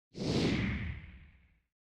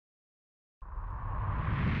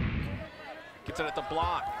Gets it at the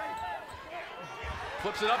block.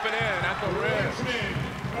 Flips it up and in at the rim.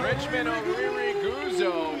 Richmond Oriri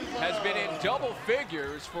Guzzo has been in double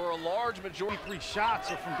figures for a large majority. 3 shots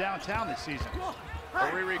are from downtown this season.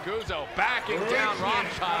 Oriri Guzzo backing down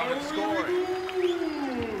Rothschild and scoring.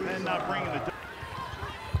 And not bringing the...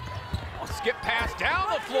 Skip pass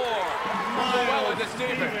down the floor. Llewellyn to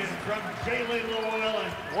Stevens. From Jalen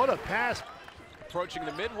Llewellyn. What a pass. Approaching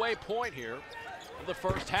the midway point here of the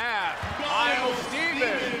first half. Miles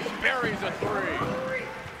Stevens buries a 3.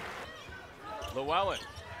 Llewellyn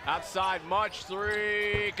outside Much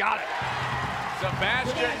 3. Got it.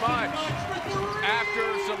 Sebastian Much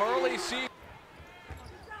after some early season.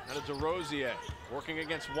 That is DeRosier working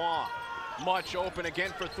against Wong. Much open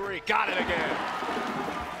again for 3. Got it again.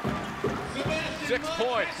 6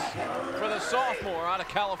 points for the sophomore out of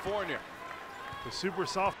California. The super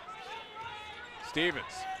soft.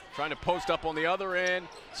 Stevens trying to post up on the other end.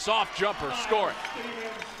 Soft jumper, score it.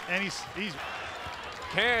 And he's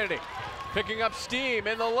Kennedy picking up steam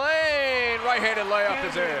in the lane. Right-handed layup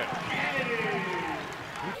is in.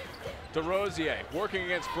 DeRosier working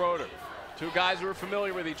against Broder. 2 guys who are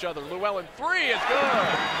familiar with each other. Llewellyn 3 is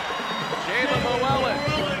good. Jalen Llewellyn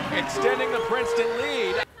extending the Princeton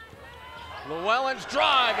lead. Llewellyn's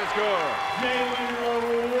drive is good. Jalen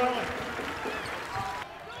Llewellyn.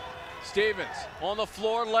 Stevens on the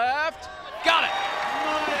floor left. Got it.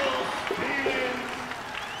 Miles Stevens.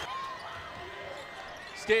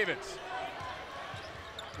 Stevens.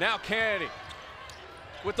 Now Kennedy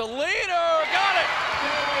with the leader. Got it.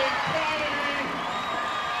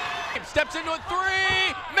 Steps into a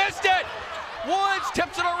 3. Missed it. Woods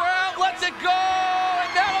tips it around. Lets it go.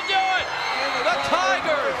 And that'll do it. The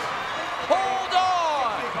Tigers hold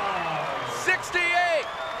on. 68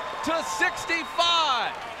 to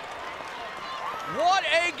 65. What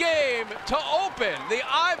a game to open the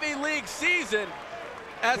Ivy League season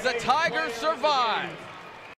as the Tigers survive.